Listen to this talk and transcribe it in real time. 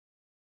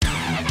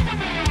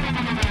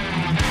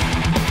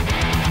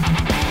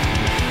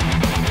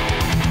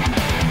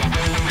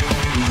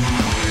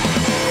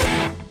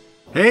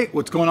Hey,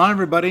 what's going on,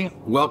 everybody?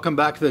 Welcome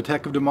back to the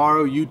Tech of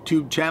Tomorrow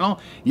YouTube channel.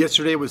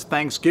 Yesterday was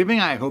Thanksgiving.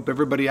 I hope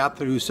everybody out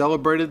there who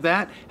celebrated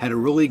that had a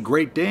really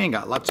great day and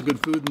got lots of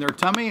good food in their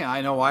tummy.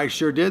 I know I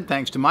sure did,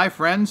 thanks to my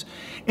friends.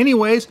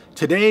 Anyways,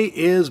 today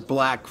is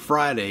Black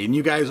Friday, and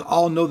you guys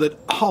all know that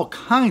all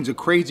kinds of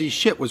crazy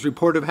shit was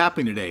reported of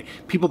happening today.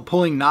 People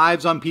pulling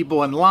knives on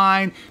people in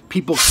line,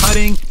 people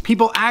cutting,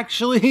 people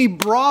actually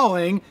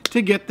brawling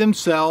to get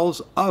themselves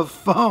a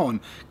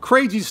phone.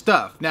 Crazy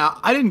stuff.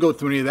 Now, I didn't go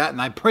through any of that,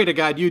 and I pray to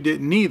God you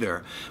didn't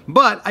either.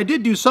 But I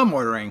did do some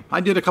ordering. I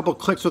did a couple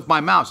clicks with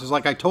my mouse. It's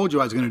like I told you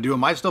I was going to do. And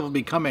my stuff will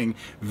be coming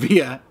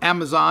via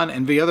Amazon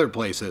and via other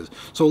places.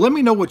 So let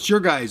me know what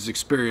your guys'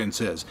 experience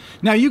is.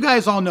 Now, you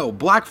guys all know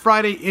Black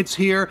Friday, it's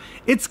here.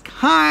 It's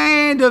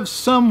kind of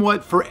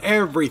somewhat for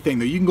everything,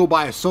 though. You can go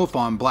buy a sofa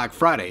on Black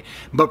Friday.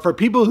 But for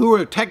people who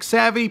are tech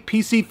savvy,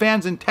 PC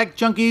fans, and tech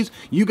junkies,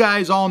 you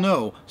guys all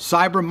know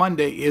Cyber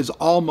Monday is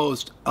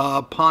almost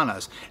upon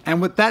us.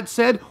 And with that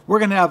said, we're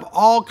going to have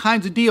all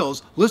kinds of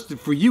deals listed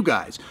for you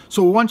guys.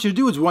 So what we want you to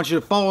do is we want you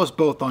to follow us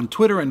both on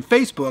Twitter and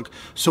Facebook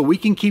so we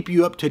can keep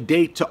you up to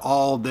date to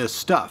all this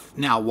stuff.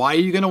 Now, why are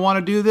you going to want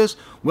to do this?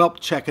 Well,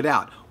 check it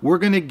out. We're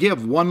going to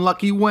give one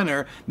lucky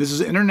winner, this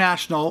is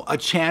international, a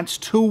chance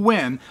to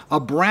win a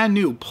brand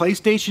new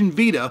PlayStation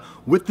Vita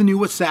with the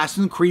new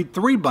Assassin's Creed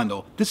 3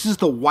 bundle. This is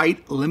the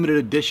white limited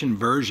edition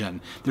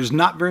version. There's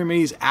not very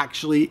many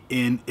actually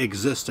in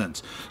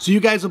existence. So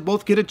you guys will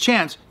both get a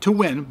chance to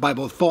win by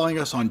both following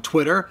us on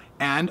Twitter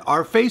and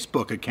our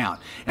Facebook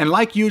account. And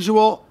like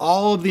usual,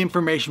 all of the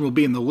information will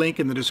be in the link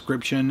in the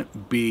description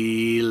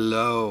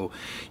below.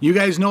 You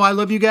guys know I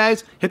love you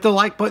guys. Hit the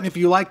like button if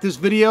you like this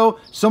video.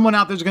 Someone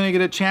out there's going to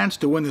get a chance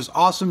to win this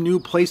awesome new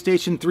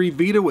PlayStation 3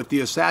 Vita with the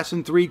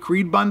Assassin's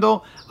Creed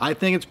bundle. I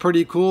think it's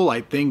pretty cool.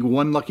 I think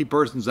one lucky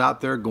person's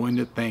out there going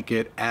to think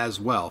it as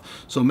well.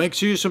 So make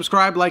sure you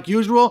subscribe like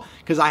usual,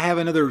 because I have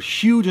another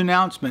huge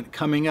announcement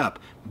coming up.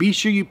 Be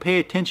sure you pay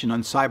attention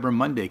on Cyber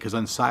Monday, because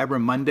on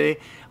Cyber Monday,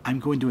 I'm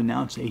going to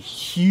announce a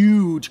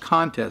huge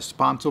contest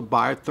sponsored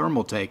by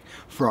Thermaltake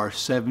for our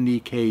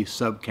 70K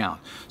sub count.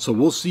 So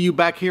we'll see you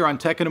back here on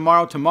Tech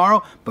of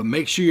tomorrow, but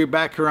make sure you're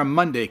back here on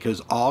Monday,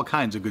 because all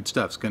kinds of good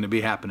stuff's going to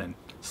be happening.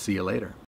 See you later.